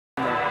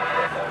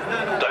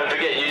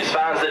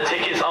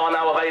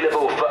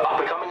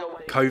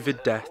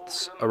COVID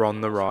deaths are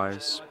on the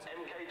rise.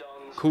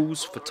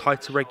 Calls for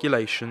tighter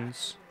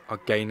regulations are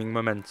gaining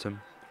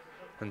momentum,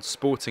 and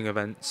sporting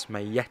events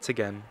may yet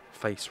again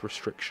face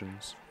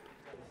restrictions.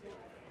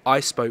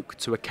 I spoke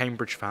to a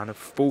Cambridge fan of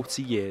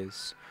 40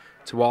 years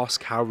to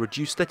ask how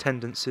reduced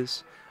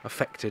attendances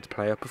affected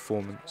player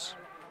performance.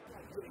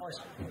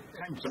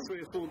 I came to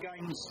 3 or 4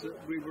 games that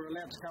we were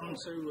allowed to come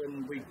to,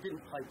 and we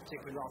didn't play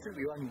particularly well. I think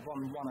we only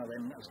won one of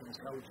them, that was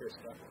against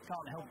Colchester.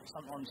 Can't help but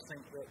sometimes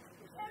think that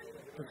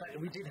the fact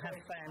that we did have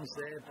fans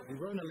there, but we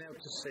weren't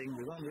allowed to sing,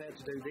 we weren't allowed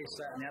to do this,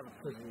 that and the other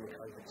because of the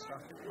COVID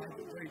stuff, it made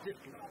it very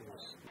difficult for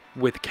us.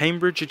 With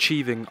Cambridge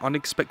achieving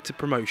unexpected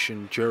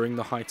promotion during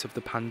the height of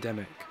the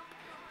pandemic,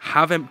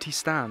 have empty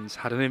stands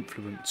had an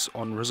influence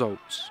on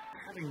results?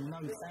 Having no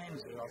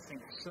fans there, I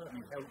think,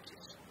 certainly helped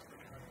us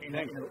in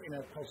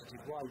a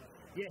positive way.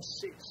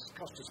 Yes, it's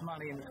cost us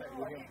money in the fact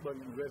we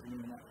weren't in revenue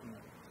in that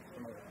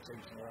from other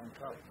teams in our own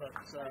club, but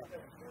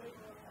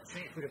I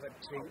think if we'd have had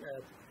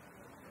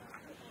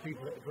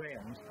people at the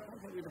ground, I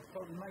don't think we'd have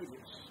probably made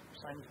it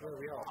same as where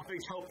we are. I think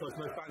it's helpful there's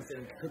no fans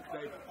in because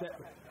they get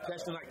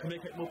to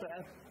communicate more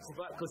better. So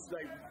because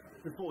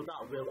before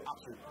that we were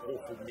absolutely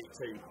awful in League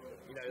 2.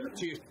 You know,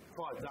 2 years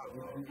prior to that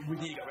we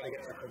need to get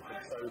relegated to the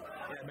conference, so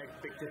it makes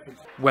a big difference.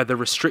 Whether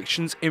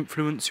restrictions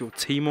influence your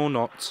team or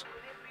not,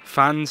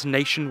 fans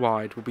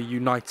nationwide will be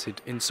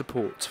united in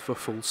support for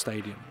full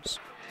stadiums.